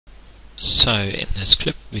So in this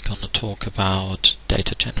clip we're going to talk about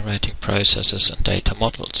data generating processes and data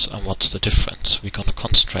models and what's the difference. We're going to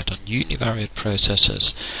concentrate on univariate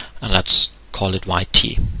processes, and let's call it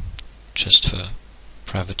YT, just for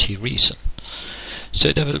brevity reason.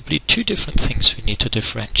 So there will be two different things we need to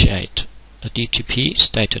differentiate: the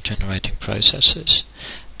DGPs, data generating processes,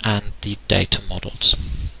 and the data models.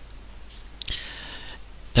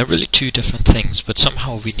 They're really two different things, but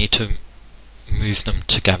somehow we need to move them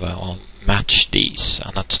together or match these,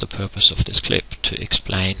 and that's the purpose of this clip, to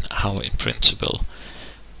explain how in principle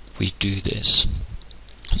we do this.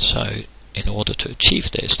 So in order to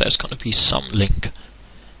achieve this, there's going to be some link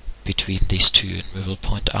between these two, and we will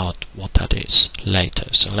point out what that is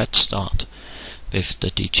later. So let's start with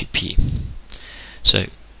the DGP. So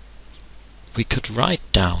we could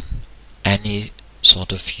write down any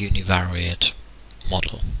sort of univariate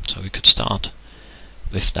model, so we could start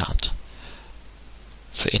with that.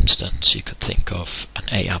 For instance, you could think of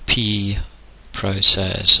an ARP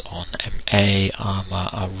process, on MA, ARMA,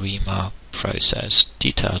 ARIMA process,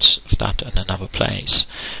 details of that in another place,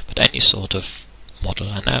 but any sort of model,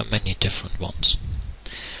 and there are many different ones.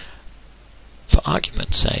 For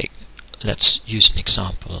argument's sake, let's use an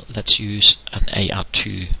example. Let's use an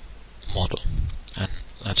AR2 model, and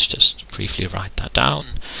let's just briefly write that down.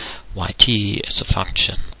 YT is a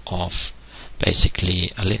function of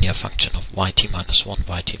basically a linear function of yt minus 1,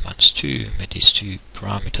 yt minus 2, with these two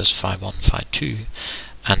parameters phi1, phi2,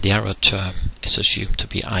 and the error term is assumed to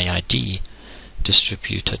be IID,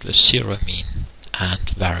 distributed with zero mean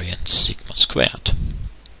and variance sigma squared.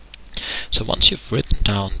 So once you've written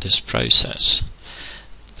down this process,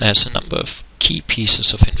 there's a number of key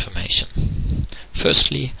pieces of information.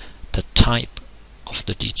 Firstly, the type of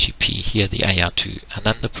the DGP, here the AR2, and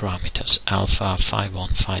then the parameters alpha,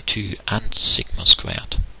 phi1, phi2 and sigma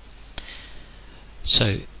squared.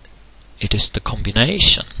 So it is the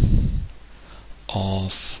combination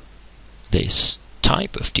of this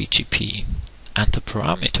type of DGP and the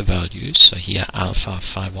parameter values, so here alpha,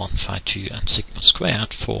 phi1, phi2 and sigma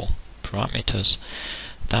squared, 4 parameters,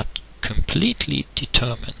 that completely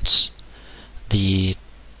determines the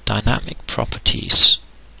dynamic properties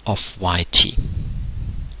of YT.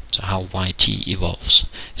 So how YT evolves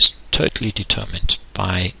is totally determined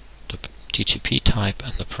by the DGP type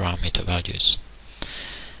and the parameter values.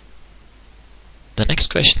 The next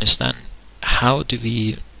question is then, how do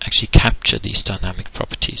we actually capture these dynamic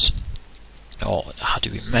properties? Or how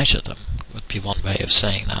do we measure them, would be one way of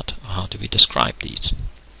saying that. Or how do we describe these?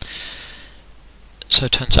 So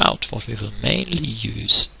it turns out what we will mainly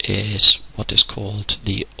use is what is called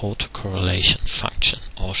the autocorrelation function,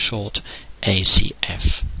 or short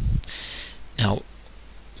ACF. Now,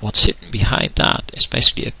 what's hidden behind that is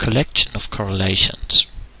basically a collection of correlations.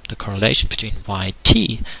 The correlation between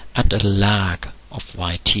YT and a lag of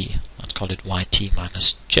YT. Let's call it YT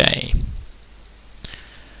minus J.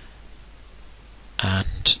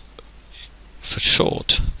 And for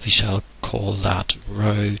short, we shall call that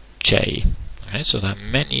rho J. Okay, so there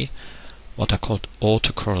are many what are called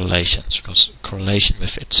autocorrelations, because correlation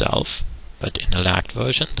with itself, but in a lagged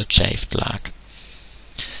version, the shaved lag.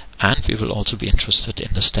 And we will also be interested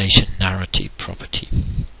in the stationarity property.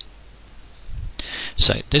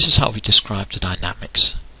 So this is how we describe the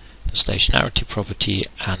dynamics, the stationarity property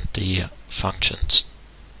and the functions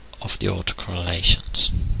of the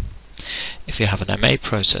autocorrelations. If you have an MA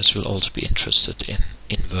process, we'll also be interested in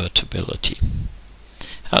invertibility.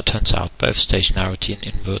 It turns out both stationarity and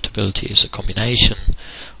invertibility is a combination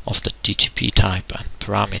of the DGP type and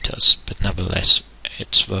parameters, but nevertheless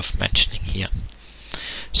it's worth mentioning here.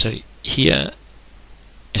 So here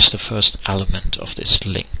is the first element of this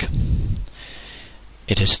link.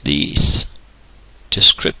 It is these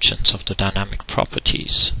descriptions of the dynamic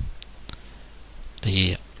properties,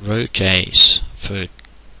 the rho J's for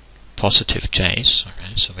positive J's,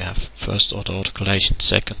 okay, so we have first order autocorrelation,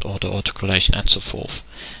 second order autocorrelation and so forth,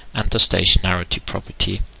 and the stationarity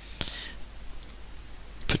property,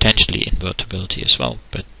 potentially invertibility as well,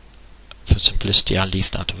 but for simplicity I'll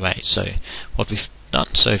leave that away. So what we've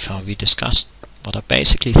done so far, we discussed what are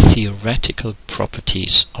basically theoretical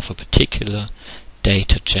properties of a particular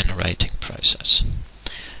data generating process.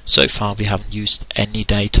 So far we haven't used any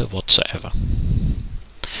data whatsoever.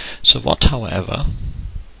 So what, however,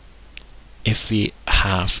 if we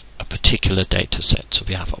have a particular data set, so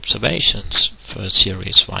we have observations for a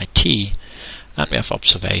series YT, and we have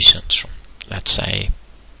observations from, let's say,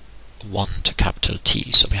 1 to capital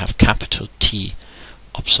T, so we have capital T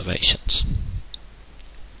observations.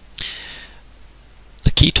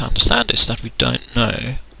 The key to understand is that we don't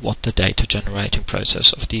know what the data generating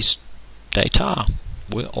process of these data are.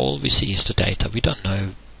 all we see is the data. We don't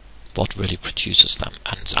know what really produces them,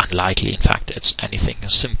 and it's unlikely, in fact, it's anything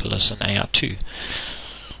as simple as an AR2.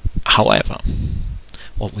 However,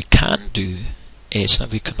 what we can do is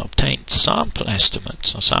that we can obtain sample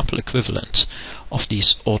estimates or sample equivalents of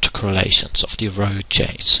these autocorrelations of the row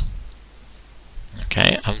J's.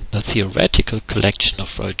 Okay, and the theoretical collection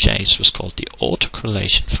of row J's was called the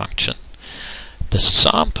autocorrelation function. The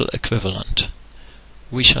sample equivalent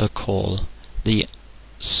we shall call the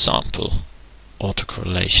sample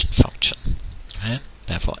autocorrelation function. Okay?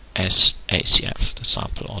 Therefore SACF, the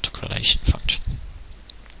sample autocorrelation function.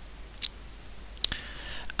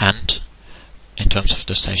 And in terms of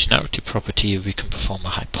the stationarity property, we can perform a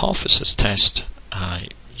hypothesis test.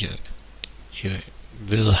 You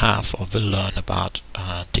will have or will learn about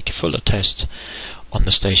Dickey-Fuller tests on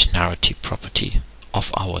the stationarity property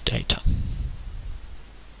of our data.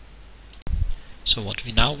 So what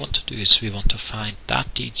we now want to do is we want to find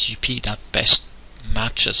that DGP that best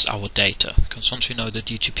matches our data, because once we know the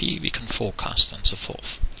DGP we can forecast and so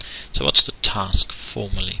forth. So what's the task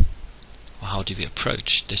formally? Or how do we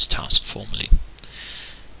approach this task formally?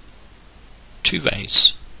 Two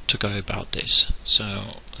ways to go about this. So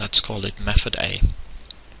let's call it method A.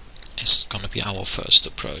 It's going to be our first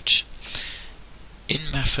approach.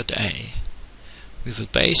 In method A, we will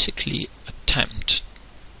basically attempt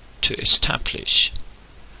to establish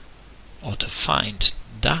or to find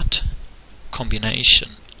that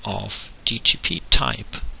combination of DGP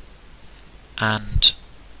type and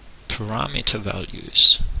parameter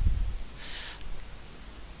values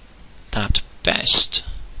that best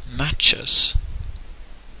matches.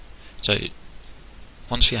 So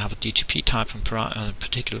once we have a DGP type and a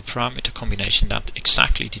particular parameter combination that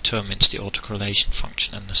exactly determines the autocorrelation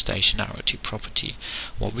function and the stationarity property,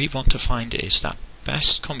 what we want to find is that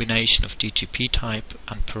best combination of DGP type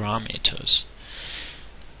and parameters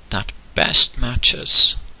that best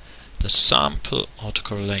matches the sample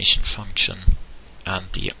autocorrelation function and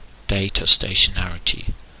the data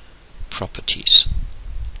stationarity properties.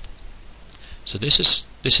 So this is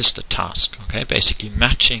the task, okay? Basically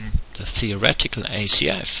matching the theoretical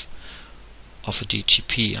ACF of a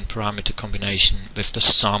DGP and parameter combination with the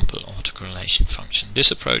sample autocorrelation function.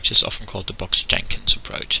 This approach is often called the Box-Jenkins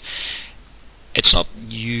approach. It's not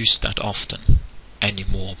used that often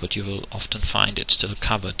anymore, but you will often find it still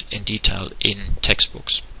covered in detail in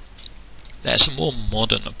textbooks. There's a more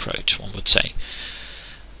modern approach, one would say.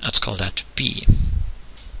 Let's call that B.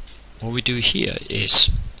 What we do here is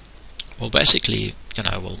we'll basically,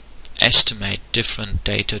 we'll estimate different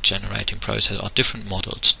data generating processes or different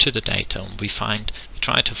models to the data, and we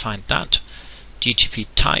try to find that DGP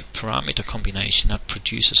type parameter combination that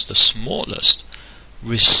produces the smallest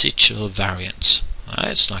residual variance.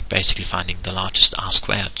 It's like basically finding the largest R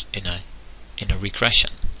squared in a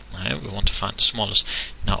regression. We want to find the smallest.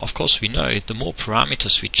 Now, of course, we know the more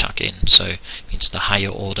parameters we chuck in, so it means the higher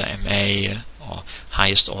order MA or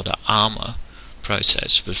highest order ARMA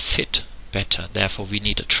process will fit better. Therefore, we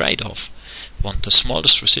need a trade-off. We want the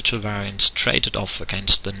smallest residual variance traded off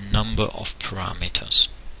against the number of parameters.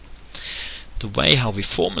 The way how we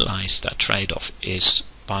formalize that trade-off is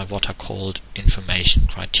by what are called information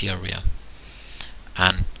criteria.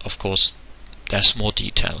 And of course there's more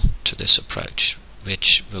detail to this approach,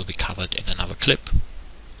 which will be covered in another clip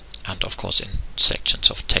and of course in sections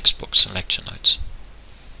of textbooks and lecture notes.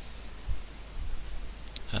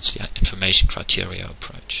 That's the information criteria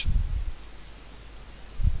approach.